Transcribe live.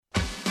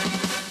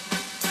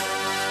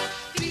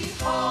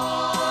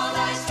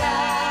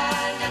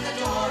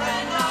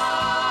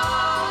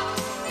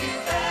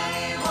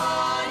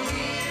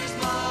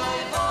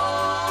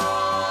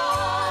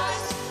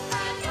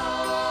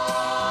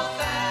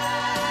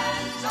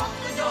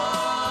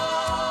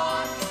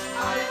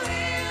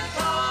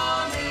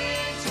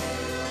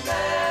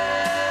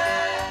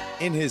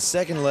In his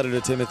second letter to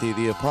Timothy,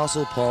 the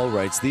Apostle Paul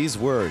writes these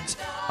words,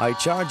 I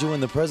charge you in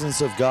the presence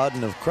of God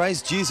and of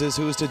Christ Jesus,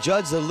 who is to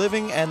judge the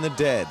living and the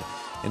dead,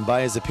 and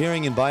by his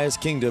appearing and by his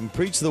kingdom,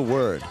 preach the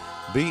word.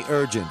 Be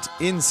urgent,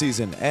 in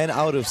season and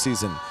out of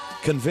season.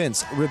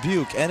 Convince,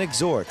 rebuke, and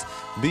exhort.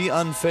 Be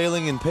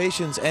unfailing in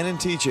patience and in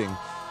teaching.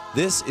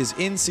 This is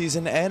In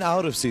Season and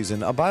Out of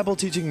Season, a Bible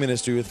teaching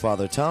ministry with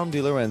Father Tom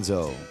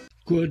DiLorenzo.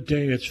 Good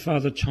day, it's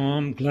Father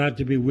Tom. Glad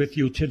to be with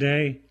you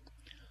today.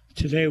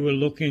 Today we're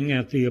looking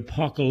at the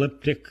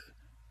apocalyptic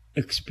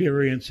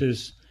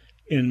experiences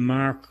in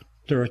Mark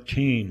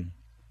 13.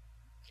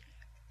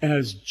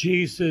 As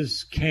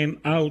Jesus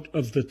came out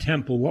of the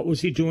temple, what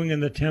was he doing in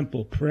the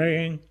temple?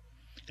 Praying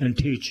and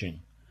teaching.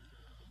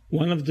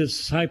 One of the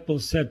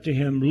disciples said to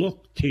him,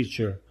 Look,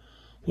 teacher,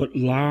 what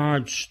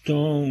large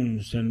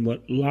stones and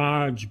what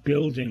large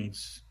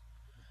buildings.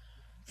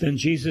 Then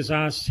Jesus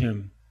asked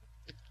him,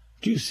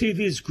 Do you see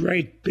these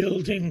great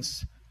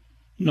buildings?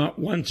 Not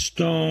one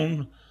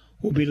stone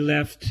will be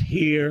left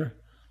here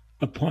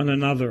upon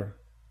another.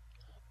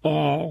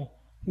 All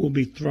will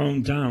be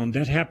thrown down.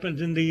 That happened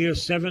in the year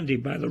 70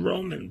 by the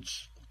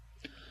Romans.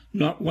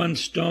 Not one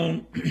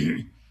stone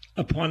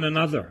upon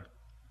another.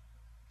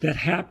 That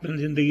happened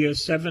in the year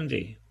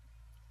 70.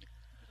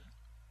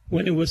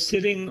 When he was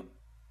sitting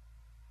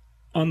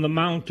on the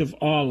Mount of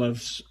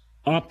Olives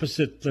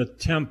opposite the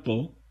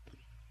temple,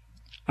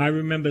 I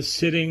remember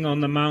sitting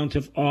on the Mount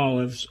of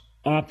Olives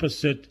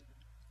opposite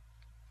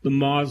the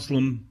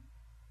Muslim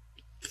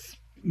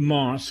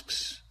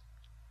mosques.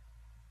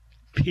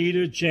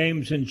 Peter,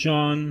 James, and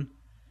John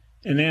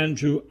and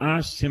Andrew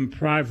asked him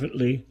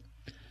privately,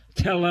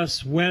 Tell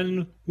us,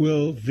 when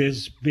will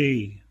this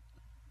be?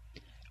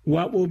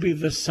 What will be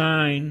the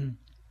sign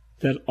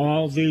that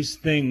all these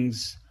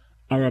things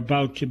are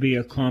about to be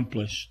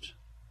accomplished?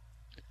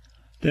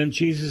 Then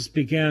Jesus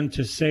began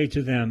to say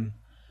to them,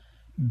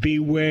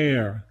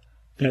 Beware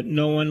that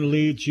no one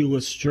leads you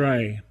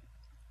astray.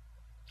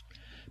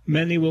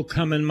 Many will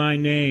come in my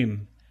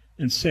name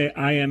and say,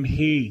 I am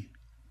he,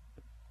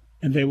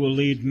 and they will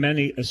lead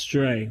many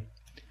astray.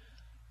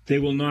 They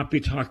will not be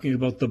talking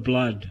about the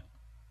blood.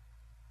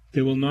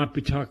 They will not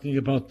be talking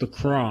about the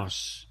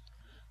cross.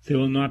 They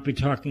will not be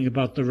talking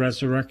about the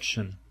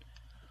resurrection.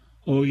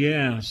 Oh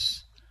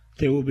yes,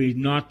 they will be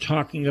not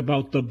talking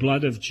about the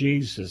blood of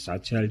Jesus, I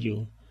tell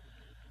you.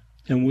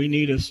 And we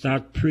need to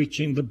start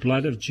preaching the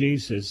blood of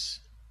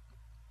Jesus.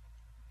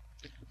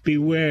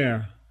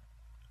 Beware,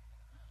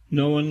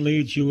 no one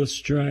leads you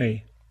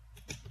astray.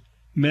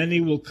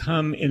 Many will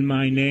come in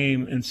my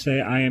name and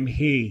say, I am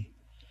he,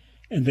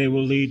 and they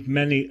will lead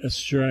many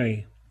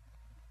astray.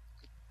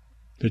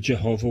 The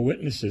Jehovah's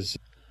Witnesses.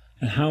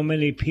 And how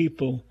many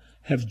people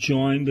have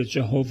joined the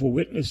Jehovah's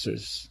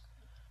Witnesses?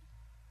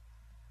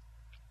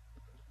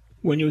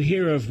 When you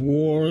hear of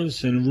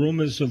wars and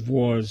rumors of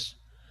wars,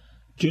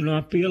 do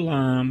not be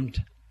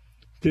alarmed.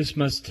 This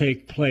must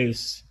take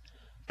place,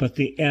 but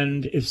the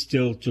end is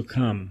still to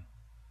come.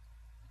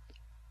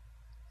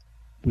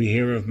 We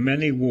hear of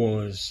many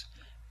wars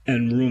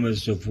and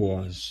rumors of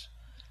wars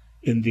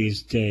in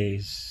these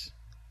days.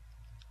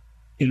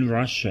 In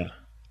Russia,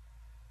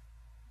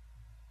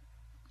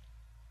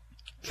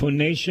 for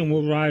nation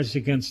will rise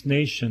against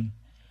nation,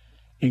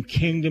 and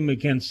kingdom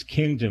against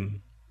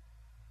kingdom.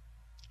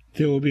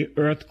 There will be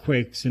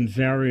earthquakes in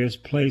various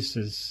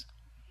places.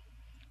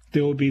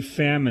 There will be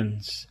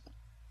famines.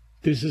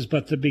 This is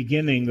but the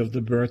beginning of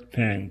the birth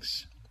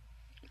pangs.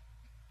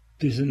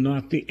 This is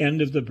not the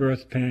end of the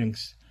birth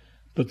pangs,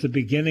 but the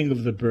beginning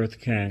of the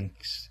birth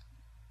pangs.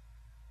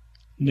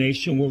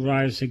 Nation will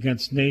rise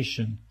against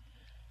nation,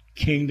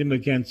 kingdom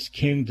against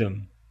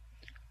kingdom,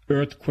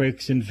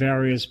 earthquakes in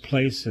various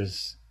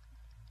places,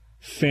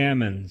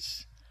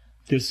 famines.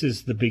 This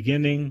is the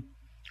beginning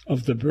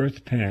of the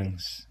birth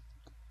pangs.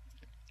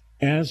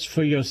 As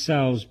for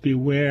yourselves,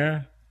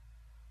 beware,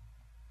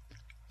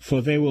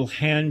 for they will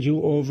hand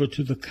you over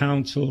to the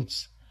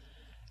councils,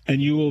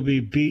 and you will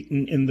be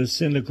beaten in the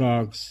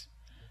synagogues,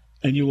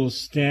 and you will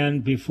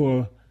stand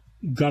before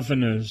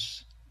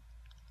governors,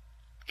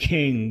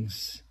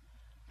 kings,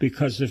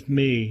 because of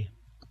me,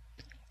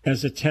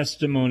 as a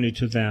testimony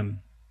to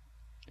them.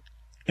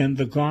 And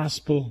the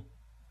gospel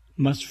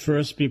must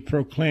first be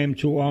proclaimed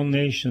to all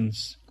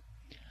nations.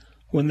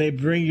 When they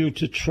bring you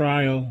to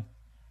trial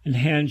and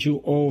hand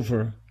you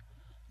over,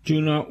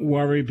 do not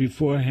worry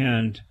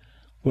beforehand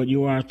what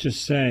you are to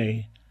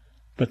say,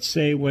 but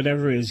say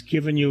whatever is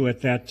given you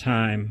at that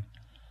time,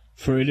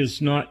 for it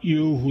is not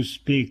you who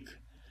speak,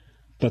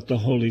 but the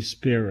Holy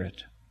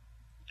Spirit.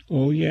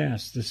 Oh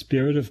yes, the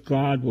Spirit of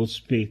God will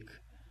speak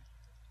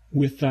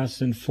with us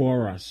and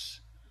for us.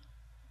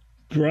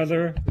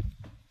 Brother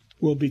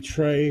will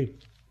betray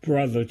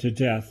brother to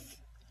death.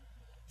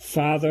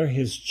 Father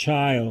his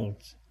child,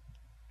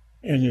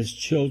 and his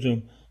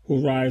children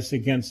will rise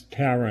against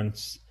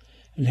parents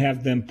and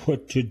have them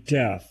put to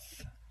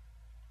death.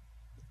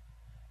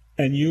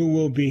 And you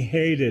will be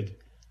hated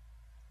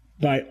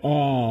by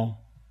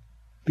all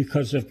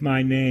because of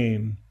my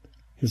name.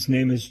 His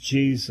name is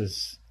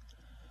Jesus.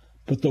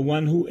 but the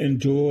one who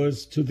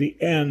endures to the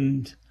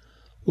end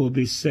will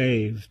be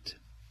saved.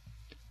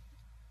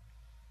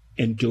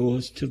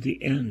 Endures to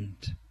the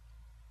end.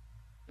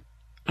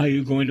 Are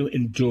you going to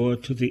endure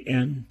to the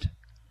end?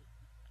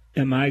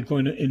 Am I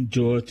going to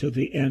endure to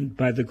the end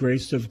by the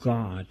grace of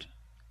God?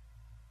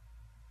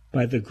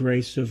 By the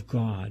grace of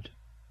God.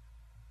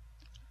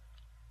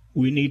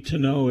 We need to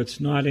know it's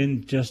not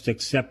in just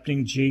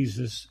accepting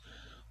Jesus.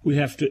 We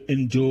have to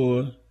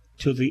endure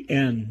to the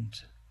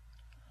end.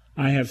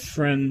 I have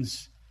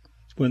friends,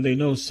 when they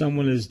know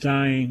someone is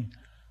dying,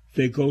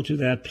 they go to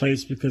that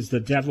place because the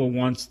devil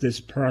wants this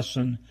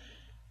person.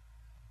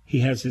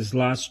 He has his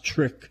last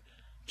trick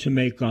to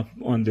make up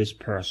on this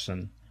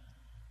person.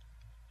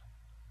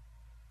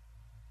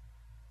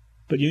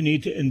 But you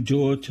need to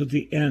endure to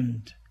the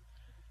end,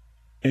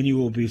 and you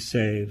will be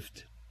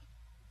saved.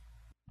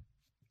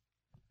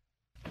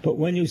 But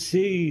when you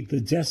see the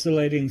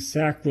desolating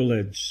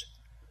sacrilege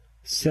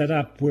set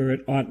up where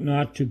it ought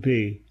not to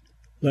be,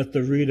 let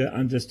the reader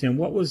understand.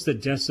 What was the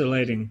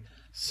desolating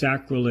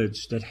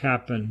sacrilege that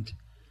happened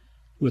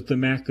with the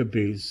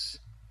Maccabees?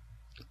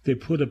 They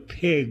put a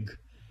pig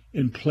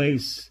in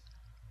place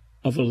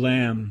of a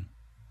lamb,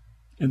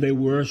 and they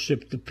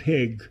worshipped the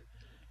pig.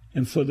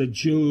 And for the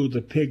Jew,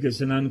 the pig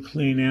is an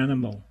unclean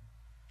animal.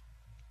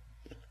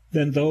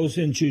 Then those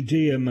in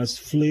Judea must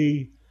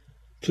flee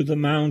to the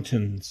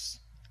mountains,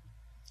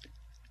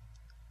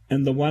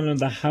 and the one on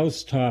the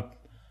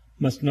housetop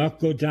must not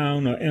go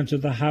down or enter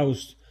the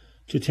house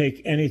to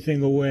take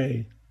anything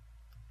away.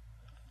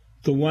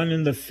 The one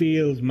in the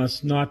field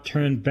must not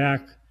turn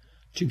back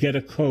to get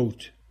a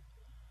coat.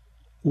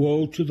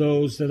 Woe to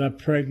those that are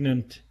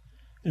pregnant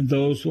and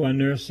those who are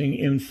nursing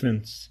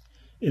infants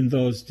in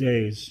those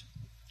days.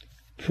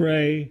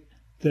 Pray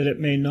that it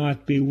may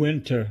not be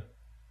winter,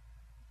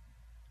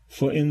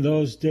 for in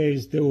those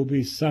days there will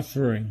be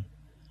suffering,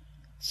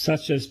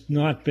 such as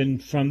not been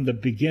from the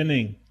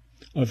beginning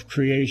of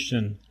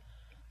creation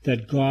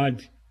that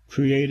God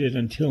created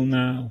until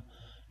now.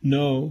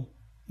 No,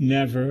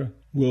 never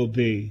will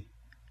be.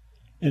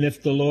 And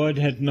if the Lord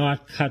had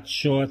not cut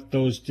short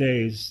those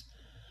days,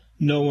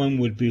 no one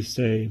would be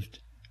saved.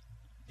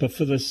 But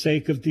for the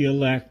sake of the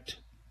elect,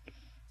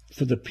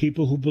 for the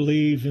people who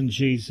believe in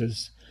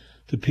Jesus,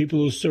 the people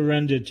who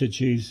surrendered to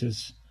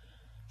Jesus,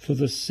 for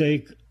the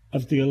sake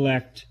of the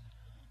elect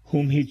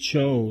whom he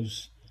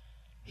chose,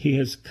 he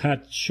has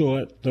cut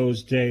short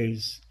those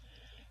days.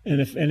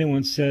 And if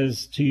anyone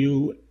says to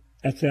you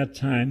at that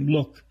time,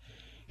 look,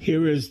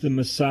 here is the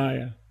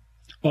Messiah,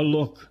 or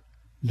look,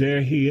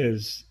 there he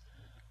is,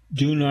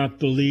 do not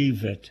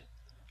believe it.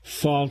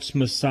 False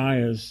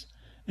messiahs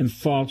and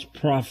false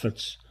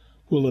prophets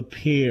will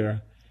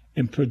appear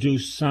and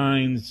produce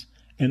signs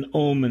and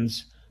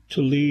omens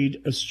to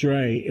lead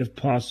astray, if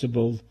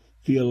possible,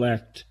 the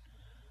elect.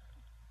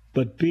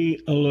 But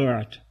be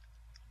alert.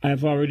 I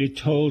have already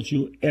told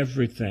you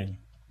everything.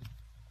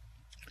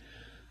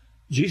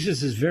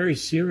 Jesus is very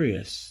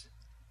serious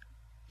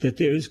that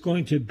there is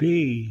going to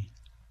be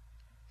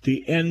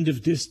the end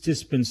of this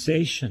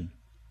dispensation.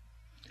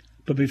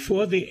 But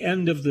before the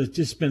end of the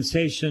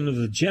dispensation of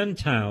the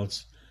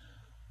Gentiles,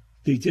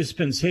 the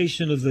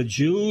dispensation of the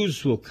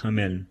Jews will come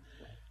in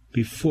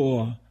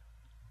before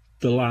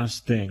the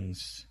last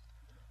things.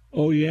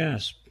 Oh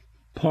yes,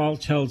 Paul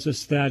tells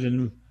us that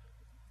in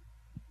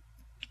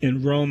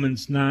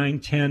Romans 9,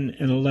 10,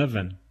 and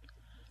 11.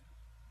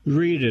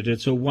 Read it.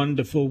 It's a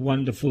wonderful,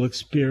 wonderful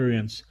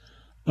experience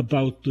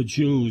about the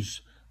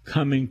Jews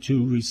coming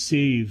to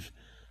receive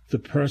the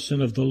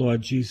person of the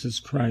Lord Jesus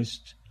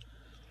Christ.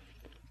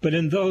 But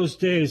in those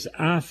days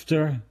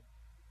after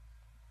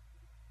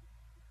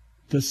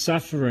the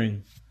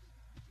suffering,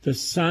 the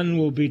sun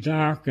will be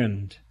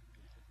darkened,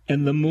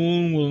 and the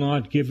moon will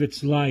not give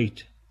its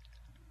light.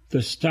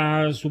 The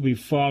stars will be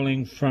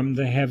falling from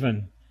the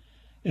heaven,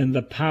 and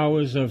the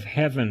powers of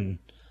heaven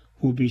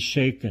will be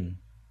shaken.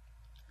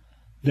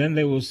 Then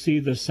they will see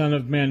the Son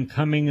of Man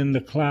coming in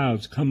the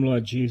clouds, come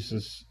Lord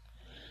Jesus,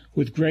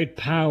 with great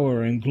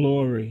power and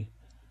glory.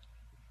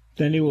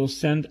 Then he will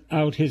send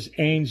out his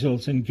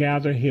angels and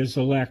gather his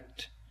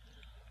elect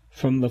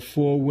from the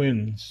four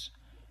winds,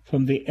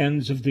 from the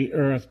ends of the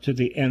earth to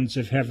the ends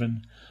of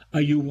heaven.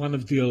 Are you one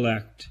of the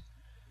elect?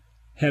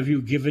 Have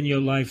you given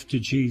your life to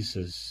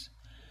Jesus?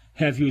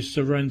 Have you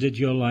surrendered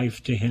your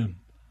life to him?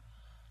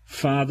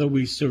 Father,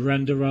 we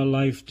surrender our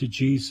life to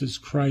Jesus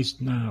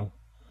Christ now.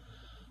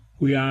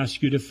 We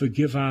ask you to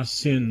forgive our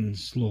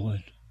sins,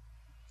 Lord.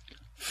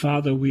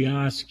 Father, we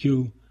ask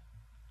you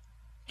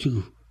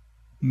to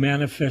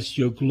manifest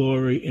your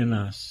glory in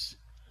us.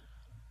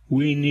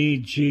 We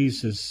need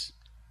Jesus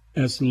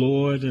as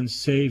Lord and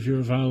Savior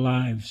of our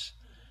lives,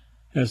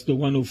 as the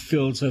one who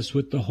fills us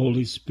with the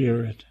Holy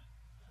Spirit.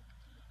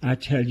 I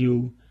tell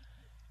you,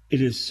 it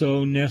is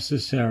so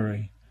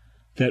necessary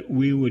that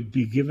we would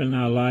be given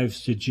our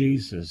lives to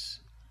Jesus.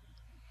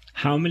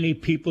 How many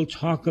people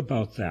talk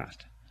about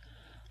that?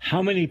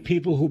 How many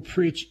people who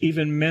preach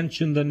even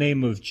mention the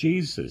name of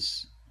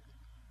Jesus?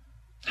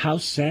 How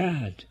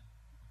sad.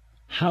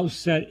 How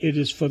sad it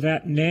is for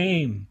that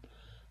name,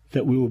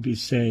 that we will be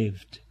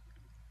saved.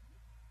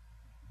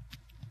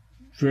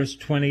 Verse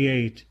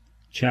 28,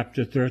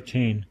 chapter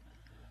 13.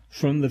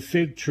 From the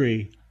fig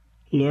tree,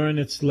 learn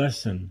its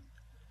lesson.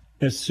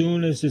 As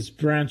soon as its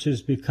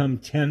branches become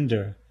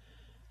tender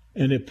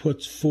and it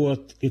puts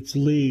forth its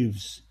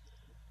leaves,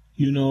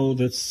 you know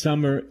that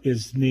summer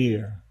is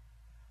near.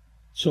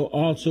 So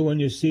also when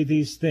you see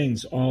these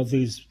things, all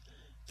these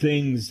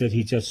things that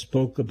he just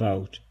spoke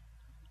about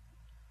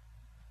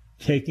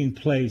taking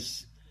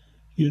place,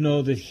 you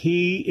know that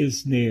he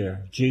is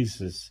near,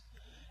 Jesus,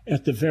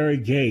 at the very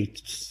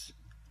gates.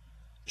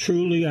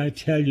 Truly I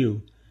tell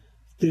you,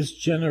 this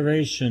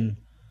generation,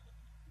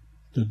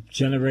 the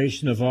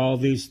generation of all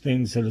these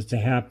things that are to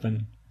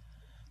happen,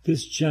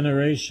 this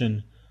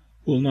generation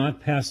will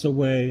not pass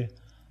away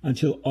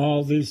until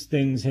all these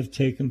things have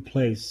taken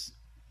place.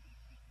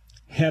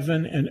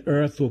 Heaven and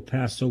earth will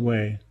pass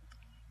away,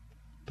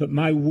 but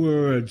my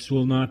words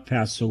will not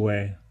pass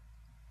away.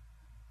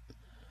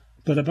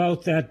 But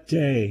about that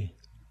day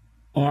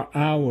or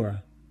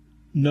hour,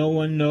 no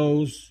one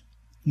knows,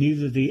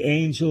 neither the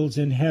angels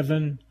in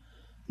heaven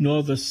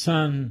nor the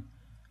Son,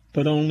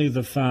 but only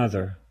the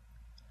Father.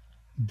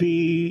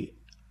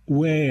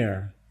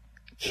 Beware,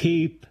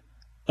 keep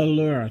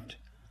alert,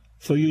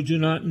 for you do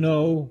not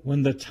know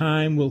when the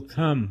time will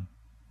come.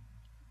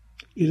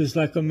 It is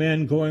like a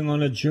man going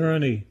on a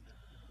journey,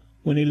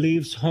 when he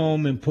leaves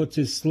home and puts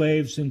his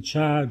slaves in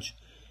charge,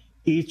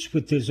 each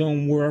with his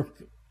own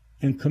work,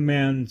 and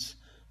commands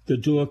the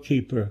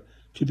doorkeeper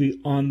to be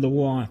on the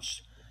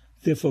watch.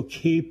 Therefore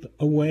keep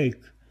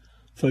awake,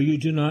 for you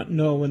do not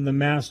know when the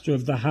master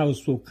of the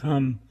house will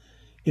come,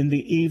 in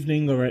the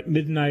evening or at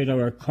midnight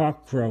or at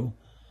cockcrow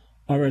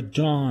or at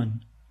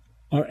dawn,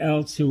 or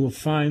else he will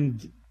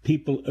find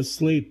people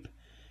asleep,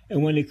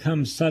 and when he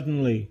comes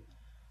suddenly.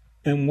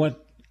 And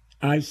what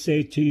I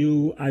say to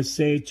you, I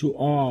say to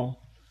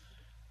all,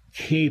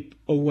 keep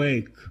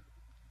awake,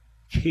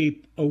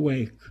 keep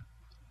awake.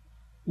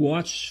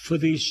 Watch for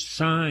these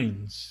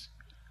signs.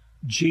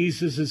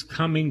 Jesus is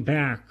coming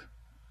back.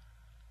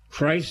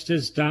 Christ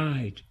has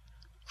died.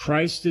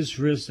 Christ is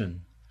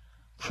risen.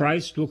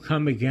 Christ will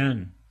come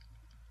again.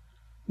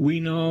 We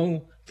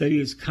know that he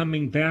is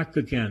coming back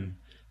again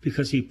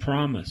because he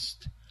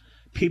promised.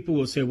 People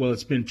will say, well,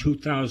 it's been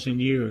 2,000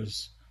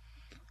 years.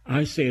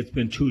 I say it's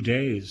been 2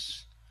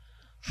 days.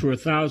 For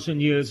 1,000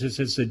 years is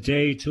as a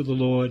day to the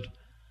Lord,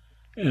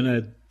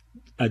 and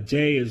a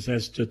day is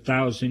as to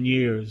 1,000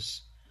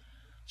 years.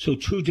 So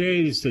 2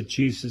 days that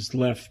Jesus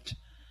left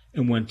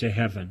and went to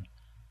heaven.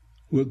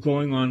 We're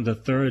going on the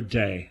 3rd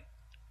day.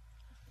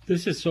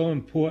 This is so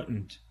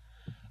important.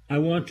 I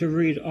want to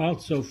read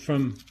also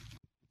from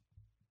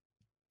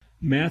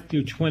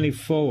Matthew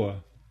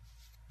 24.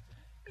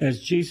 As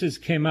Jesus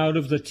came out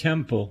of the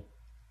temple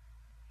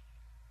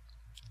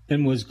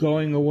and was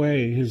going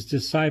away, his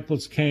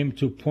disciples came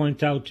to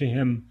point out to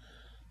him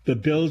the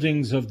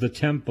buildings of the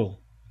temple.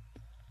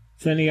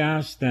 Then he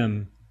asked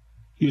them,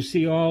 you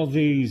see all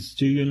these,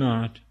 do you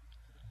not?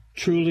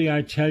 Truly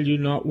I tell you,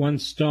 not one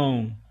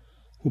stone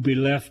will be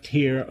left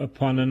here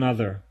upon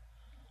another.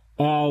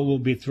 All will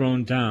be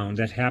thrown down.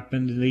 That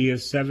happened in the year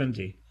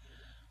 70,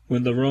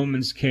 when the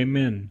Romans came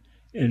in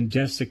and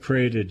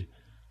desecrated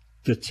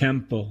the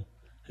temple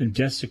and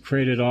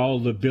desecrated all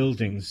the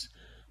buildings,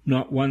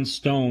 not one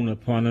stone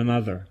upon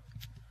another.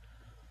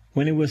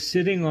 When he was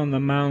sitting on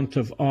the Mount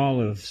of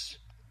Olives,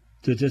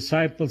 the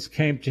disciples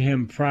came to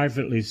him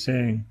privately,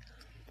 saying,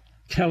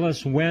 tell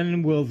us,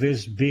 when will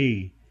this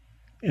be,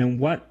 and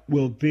what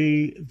will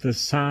be the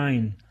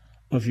sign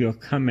of your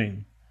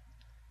coming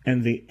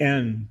and the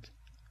end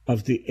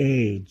of the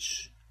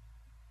age?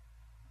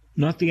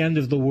 Not the end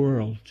of the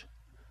world.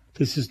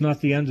 This is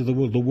not the end of the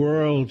world. The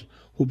world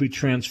will be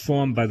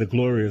transformed by the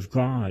glory of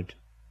God.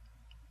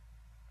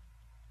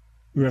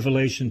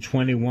 Revelation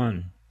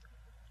 21.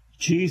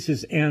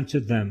 Jesus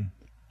answered them,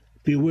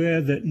 beware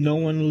that no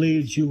one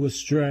leads you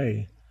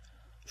astray,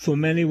 for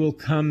many will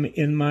come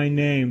in my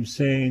name,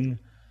 saying,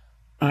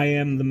 I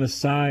am the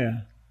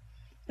Messiah,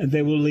 and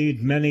they will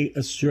lead many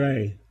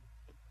astray.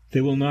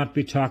 They will not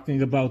be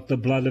talking about the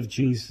blood of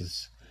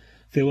Jesus.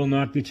 They will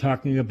not be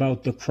talking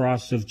about the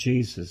cross of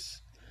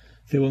Jesus.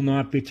 They will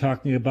not be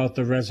talking about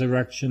the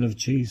resurrection of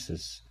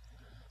Jesus.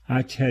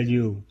 I tell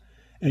you,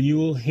 and you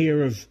will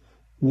hear of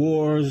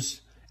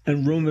wars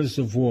and rumors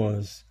of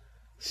wars.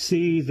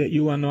 See that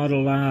you are not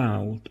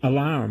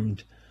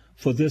alarmed,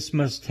 for this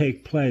must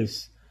take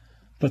place.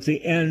 But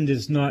the end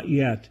is not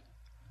yet.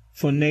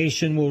 For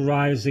nation will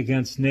rise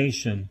against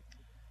nation,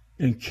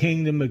 and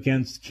kingdom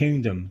against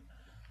kingdom.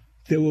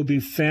 There will be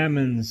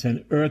famines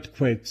and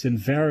earthquakes in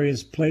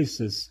various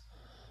places.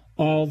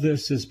 All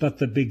this is but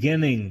the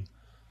beginning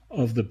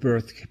of the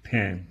birth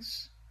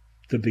pangs.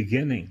 The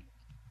beginning.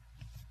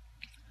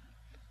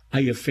 Are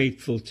you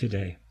faithful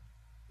today?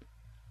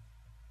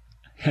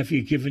 Have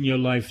you given your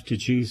life to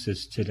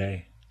Jesus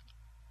today?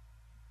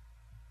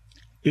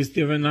 Is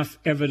there enough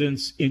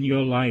evidence in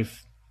your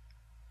life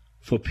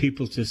for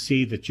people to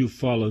see that you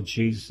follow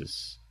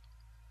Jesus?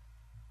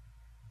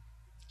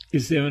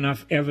 Is there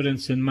enough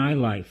evidence in my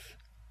life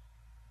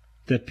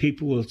that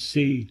people will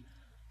see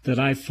that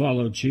I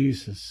follow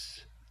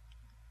Jesus.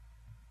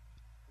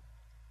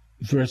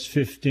 Verse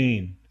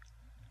 15.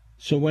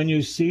 So when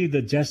you see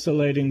the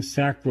desolating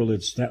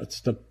sacrilege, that's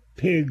the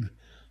pig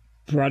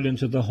brought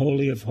into the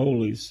Holy of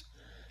Holies,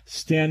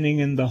 standing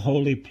in the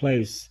holy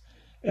place,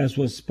 as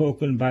was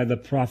spoken by the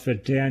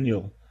prophet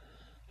Daniel,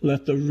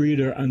 let the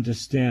reader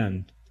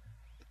understand.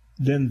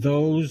 Then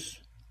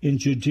those in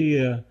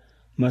Judea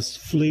must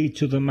flee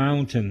to the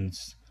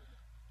mountains.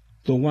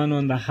 The one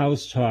on the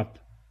housetop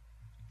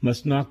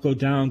must not go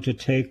down to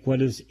take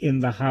what is in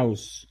the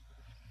house.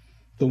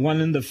 The one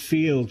in the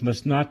field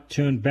must not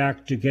turn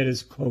back to get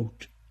his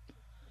coat.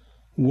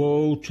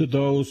 Woe to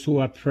those who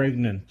are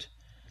pregnant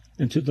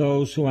and to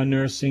those who are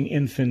nursing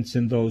infants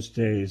in those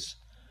days.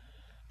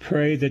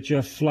 Pray that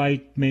your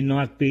flight may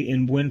not be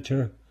in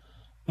winter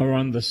or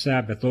on the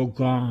Sabbath. O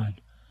God,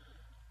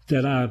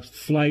 that our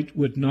flight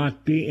would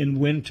not be in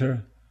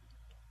winter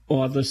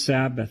or the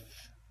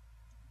Sabbath.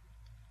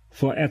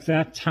 For at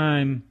that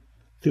time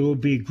there will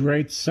be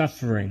great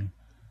suffering,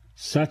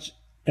 such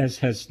as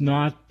has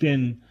not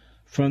been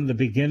from the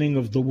beginning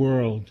of the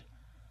world,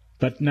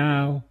 but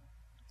now,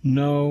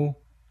 no,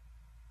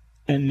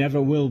 and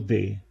never will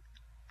be.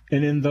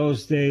 And in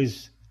those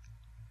days,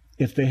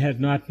 if they had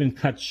not been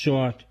cut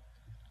short,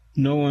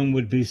 no one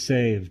would be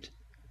saved.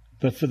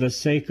 But for the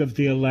sake of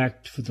the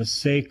elect, for the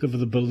sake of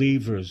the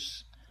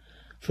believers,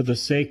 for the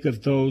sake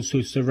of those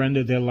who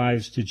surrender their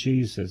lives to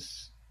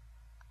Jesus,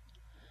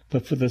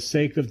 but for the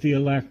sake of the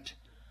elect,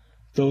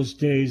 those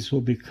days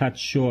will be cut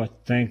short,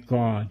 thank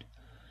God.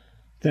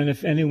 Then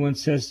if anyone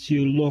says to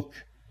you, look,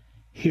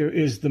 here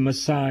is the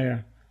Messiah,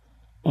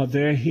 or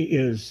there he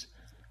is,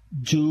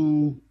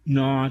 do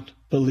not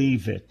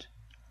believe it.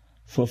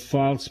 For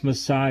false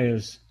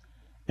messiahs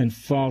and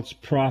false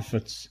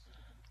prophets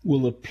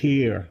will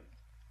appear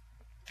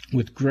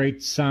with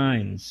great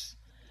signs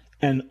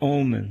and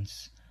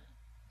omens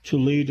to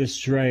lead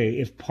astray,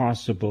 if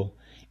possible,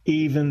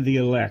 even the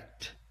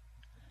elect.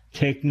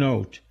 Take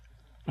note,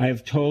 I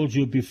have told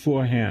you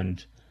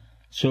beforehand.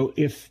 So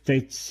if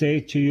they say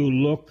to you,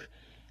 look,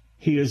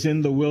 he is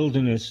in the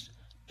wilderness,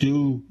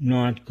 do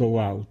not go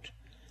out.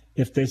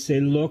 If they say,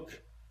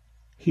 look,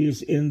 he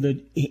is in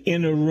the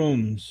inner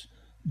rooms,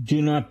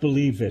 do not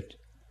believe it.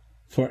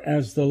 For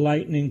as the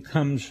lightning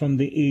comes from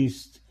the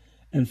east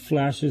and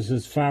flashes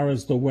as far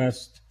as the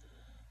west,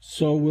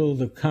 so will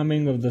the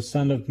coming of the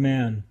Son of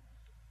Man.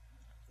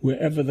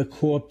 Wherever the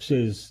corpse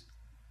is,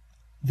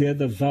 there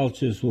the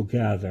vultures will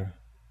gather.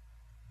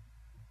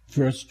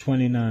 Verse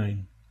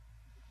 29.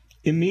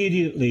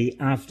 Immediately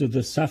after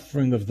the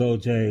suffering of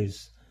those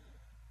days,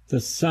 the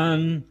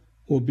sun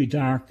will be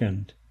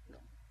darkened,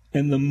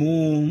 and the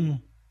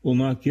moon will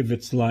not give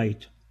its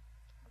light.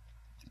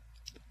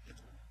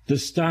 The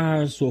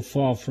stars will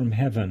fall from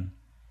heaven,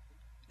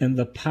 and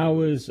the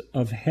powers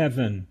of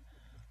heaven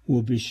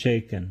will be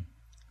shaken.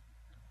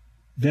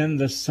 Then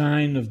the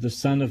sign of the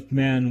Son of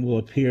Man will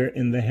appear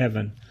in the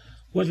heaven.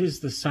 What is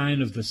the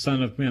sign of the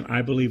Son of Man?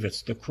 I believe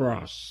it's the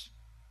cross.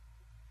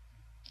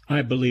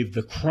 I believe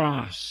the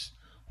cross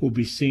will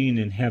be seen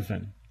in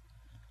heaven.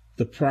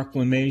 The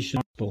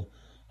proclamation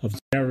of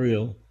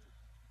burial,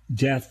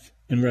 death,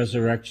 and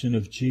resurrection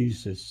of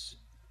Jesus.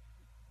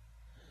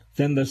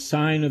 Then the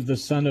sign of the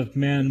Son of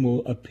Man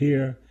will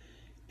appear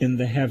in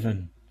the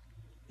heaven,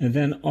 and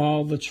then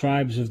all the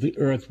tribes of the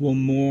earth will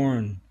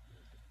mourn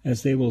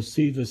as they will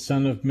see the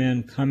Son of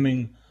Man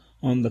coming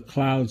on the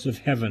clouds of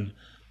heaven.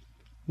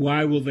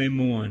 Why will they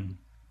mourn?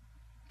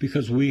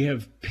 Because we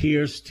have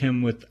pierced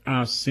him with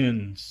our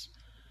sins.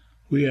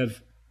 We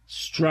have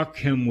struck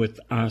him with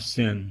our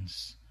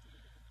sins.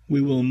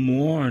 We will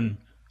mourn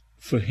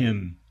for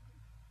him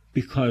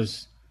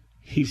because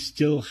he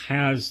still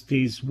has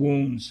these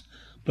wounds,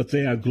 but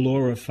they are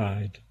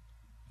glorified.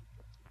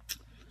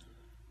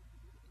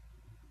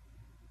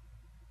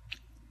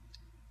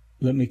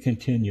 Let me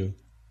continue.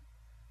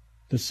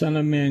 The Son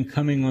of Man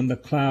coming on the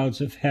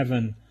clouds of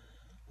heaven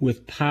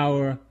with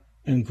power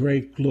and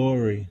great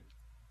glory.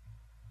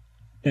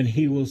 And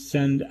he will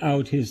send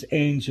out his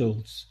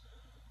angels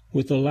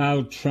with a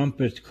loud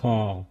trumpet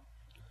call,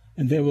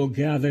 and they will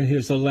gather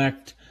his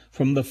elect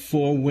from the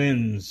four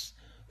winds,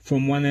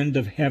 from one end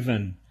of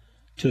heaven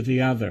to the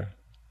other.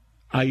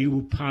 Are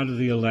you part of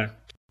the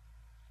elect?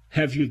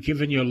 Have you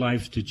given your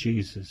life to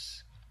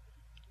Jesus?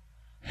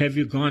 Have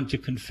you gone to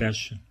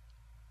confession?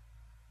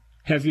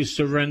 Have you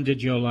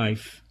surrendered your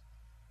life?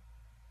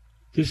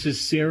 This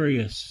is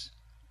serious.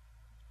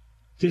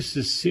 This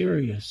is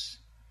serious.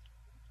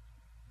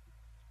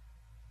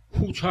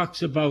 Who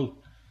talks about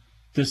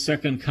the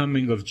second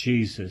coming of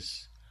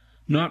Jesus?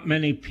 Not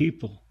many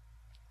people,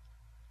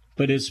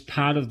 but it's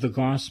part of the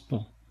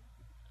gospel.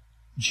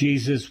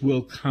 Jesus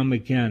will come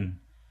again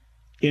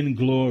in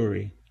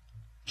glory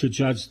to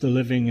judge the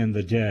living and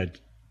the dead.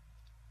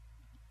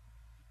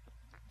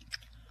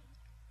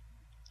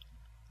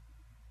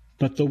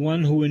 But the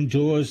one who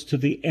endures to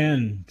the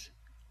end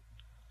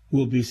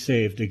will be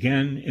saved.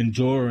 Again,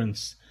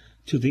 endurance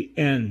to the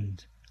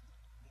end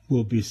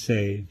will be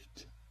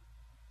saved.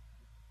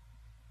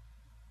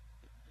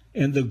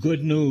 and the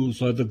good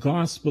news or the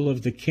gospel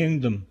of the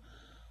kingdom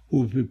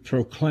will be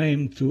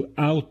proclaimed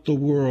throughout the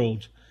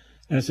world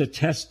as a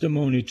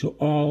testimony to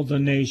all the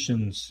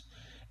nations,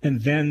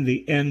 and then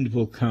the end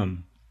will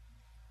come.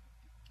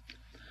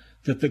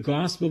 That the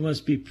gospel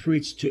must be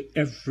preached to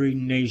every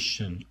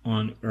nation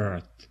on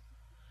earth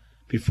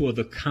before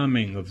the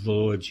coming of the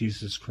Lord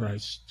Jesus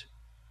Christ.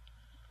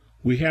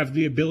 We have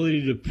the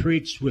ability to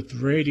preach with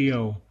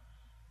radio,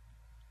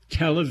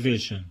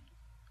 television,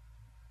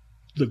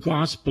 the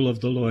gospel of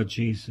the Lord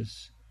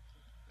Jesus.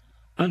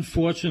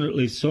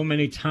 Unfortunately, so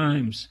many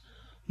times,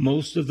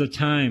 most of the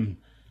time,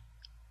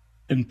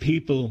 and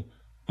people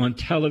on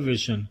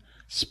television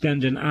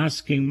spend in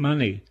asking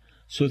money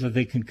so that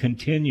they can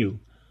continue.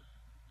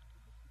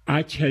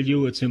 I tell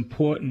you, it's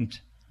important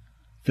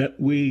that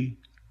we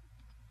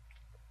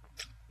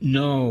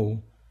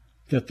know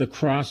that the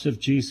cross of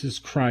Jesus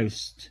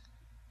Christ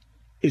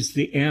is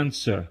the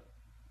answer,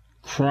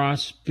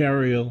 cross,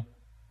 burial,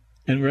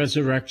 and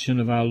resurrection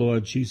of our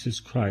Lord Jesus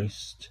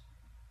Christ.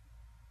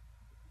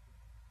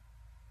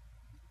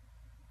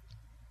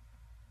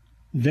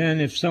 Then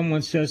if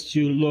someone says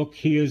to you, look,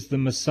 he is the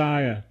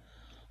Messiah,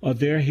 or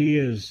there he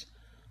is,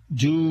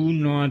 do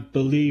not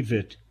believe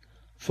it,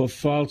 for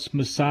false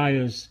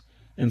messiahs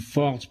and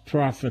false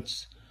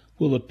prophets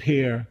will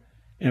appear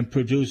and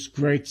produce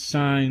great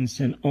signs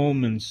and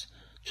omens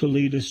to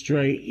lead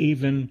astray,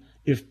 even,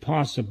 if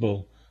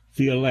possible,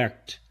 the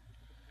elect.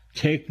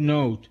 Take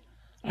note,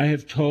 I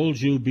have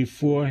told you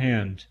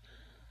beforehand.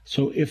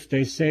 So if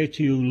they say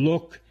to you,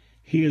 look,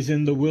 he is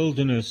in the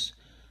wilderness,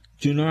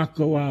 do not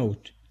go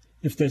out.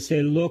 If they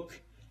say, look,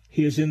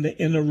 he is in the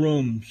inner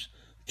rooms,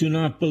 do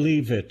not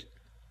believe it.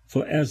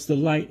 For as the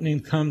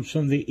lightning comes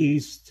from the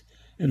east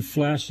and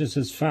flashes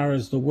as far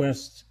as the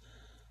west,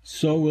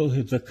 so will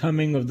the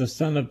coming of the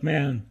Son of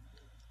Man.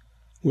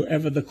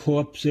 Wherever the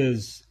corpse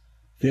is,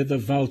 there the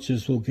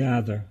vultures will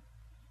gather.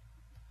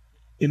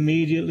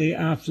 Immediately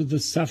after the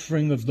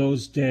suffering of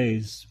those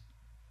days,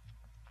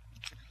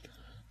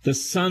 the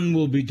sun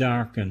will be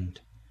darkened,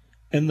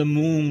 and the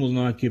moon will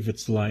not give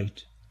its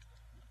light.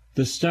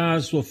 The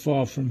stars will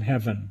fall from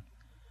heaven,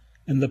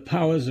 and the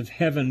powers of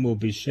heaven will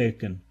be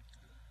shaken.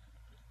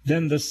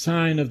 Then the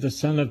sign of the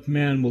Son of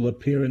Man will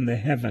appear in the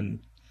heaven,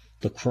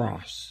 the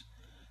cross.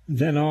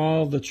 Then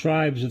all the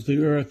tribes of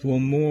the earth will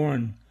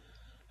mourn,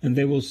 and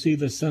they will see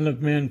the Son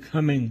of Man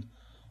coming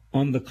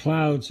on the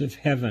clouds of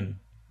heaven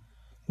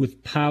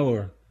with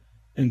power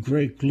and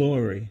great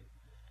glory,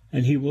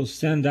 and he will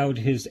send out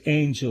his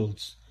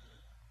angels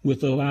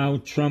with a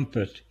loud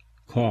trumpet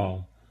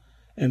call,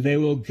 and they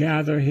will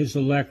gather his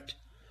elect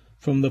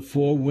from the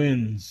four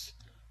winds,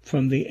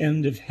 from the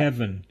end of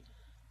heaven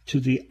to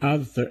the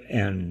other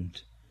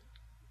end.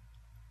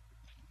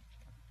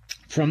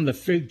 From the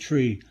fig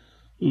tree,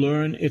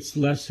 learn its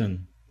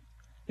lesson.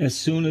 As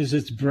soon as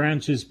its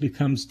branches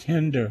becomes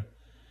tender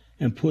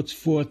and puts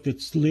forth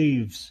its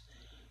leaves,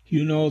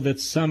 you know that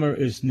summer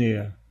is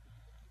near.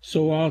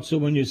 So also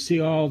when you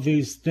see all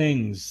these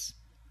things,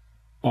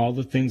 all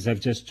the things I've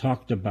just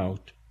talked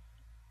about,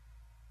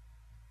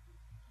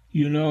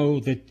 you know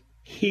that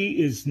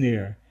he is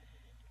near,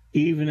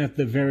 even at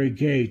the very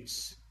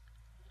gates.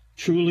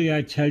 Truly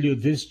I tell you,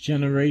 this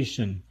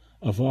generation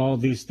of all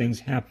these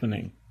things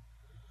happening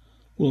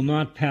will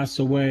not pass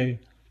away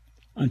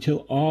until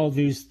all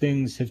these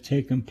things have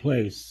taken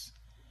place.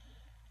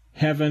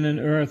 Heaven and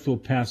earth will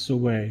pass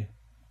away,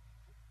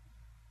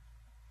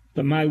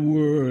 but my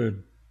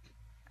word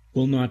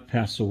will not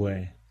pass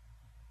away.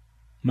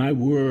 My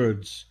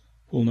words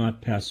will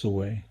not pass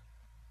away.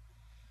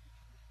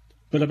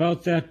 But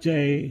about that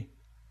day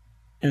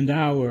and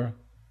hour,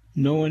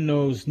 no one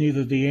knows,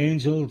 neither the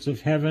angels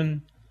of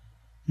heaven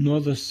nor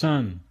the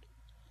Son,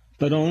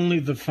 but only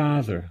the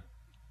Father.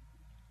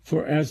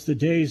 For as the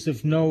days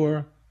of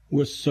Noah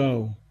were,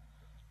 so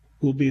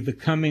will be the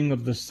coming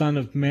of the Son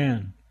of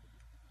Man.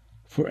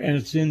 For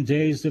as in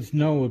days of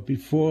Noah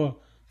before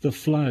the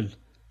flood,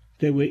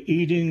 they were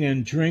eating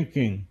and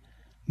drinking,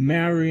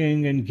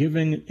 marrying and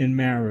giving in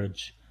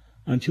marriage,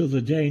 until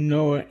the day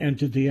Noah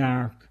entered the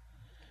ark,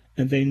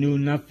 and they knew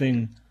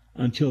nothing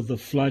until the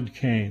flood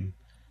came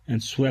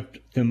and swept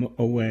them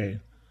away.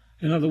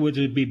 In other words,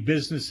 it would be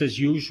business as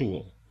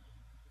usual.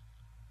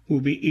 We'll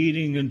be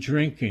eating and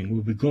drinking.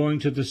 We'll be going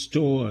to the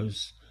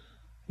stores.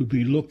 We'll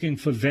be looking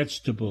for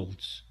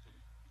vegetables.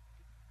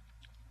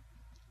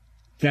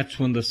 That's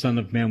when the Son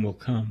of Man will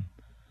come,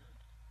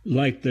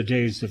 like the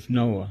days of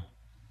Noah.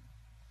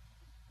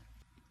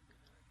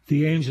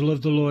 The angel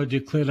of the Lord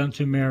declared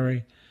unto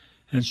Mary,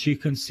 and she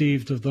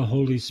conceived of the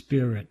Holy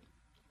Spirit.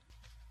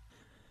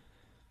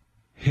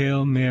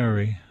 Hail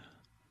Mary,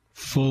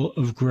 full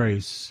of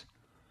grace,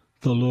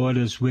 the Lord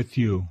is with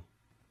you.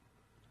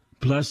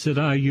 Blessed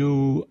are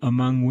you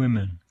among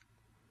women.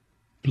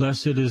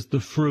 Blessed is the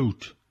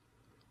fruit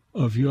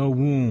of your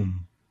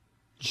womb,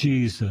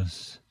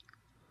 Jesus.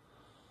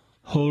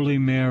 Holy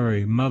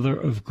Mary, Mother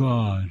of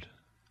God,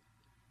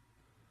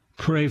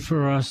 pray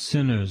for us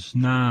sinners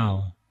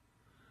now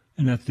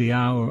and at the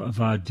hour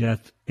of our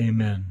death.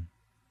 Amen.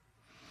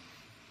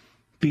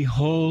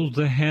 Behold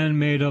the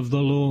handmaid of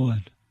the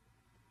Lord.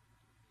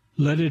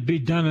 Let it be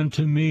done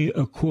unto me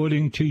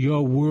according to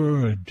your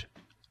word.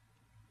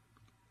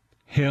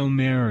 Hail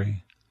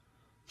Mary,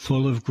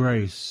 full of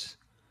grace,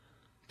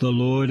 the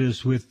Lord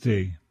is with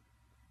thee.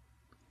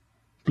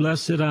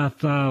 Blessed art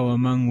thou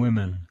among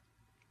women.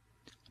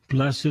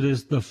 Blessed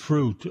is the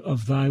fruit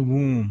of thy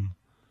womb,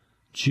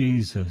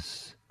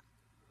 Jesus.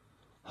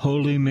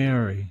 Holy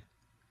Mary,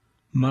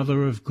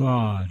 Mother of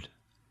God,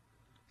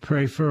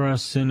 pray for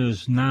us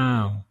sinners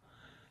now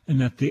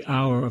and at the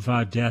hour of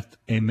our death.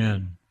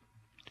 Amen.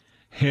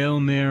 Hail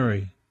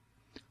Mary,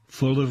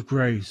 full of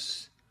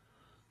grace,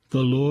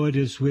 the Lord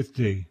is with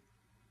thee.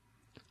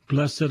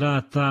 Blessed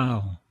art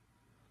thou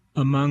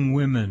among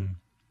women,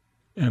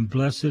 and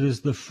blessed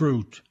is the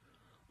fruit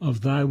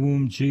of thy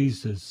womb,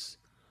 Jesus.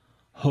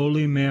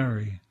 Holy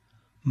Mary,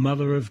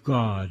 Mother of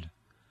God,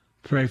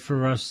 pray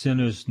for us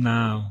sinners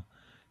now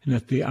and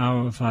at the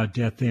hour of our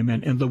death.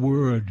 Amen. And the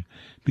Word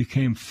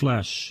became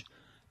flesh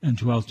and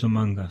dwelt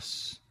among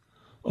us.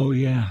 Oh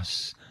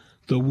yes,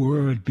 the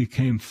Word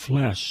became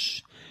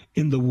flesh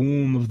in the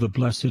womb of the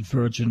Blessed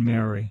Virgin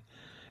Mary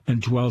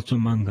and dwelt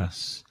among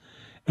us.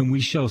 And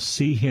we shall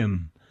see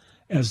him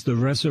as the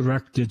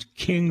resurrected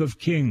King of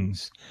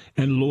Kings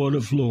and Lord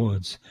of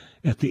Lords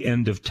at the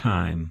end of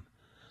time.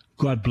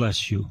 God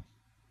bless you.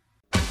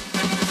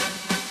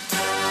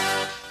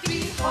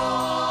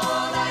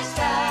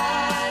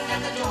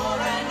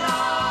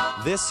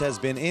 This has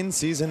been In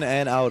Season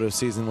and Out of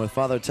Season with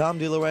Father Tom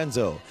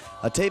DiLorenzo.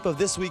 A tape of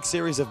this week's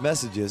series of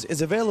messages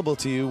is available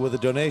to you with a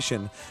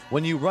donation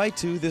when you write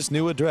to this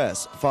new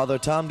address, Father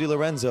Tom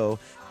DiLorenzo,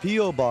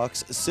 P.O.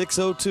 Box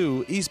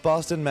 602, East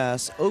Boston,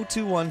 Mass.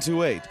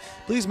 02128.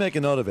 Please make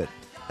a note of it.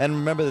 And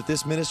remember that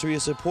this ministry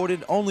is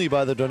supported only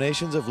by the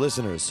donations of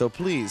listeners, so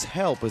please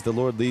help as the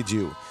Lord leads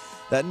you.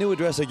 That new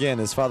address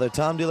again is Father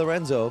Tom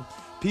DiLorenzo,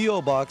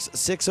 P.O. Box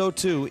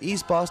 602,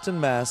 East Boston,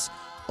 Mass.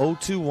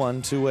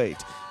 02128.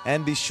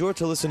 And be sure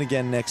to listen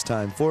again next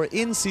time for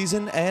In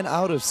Season and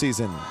Out of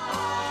Season.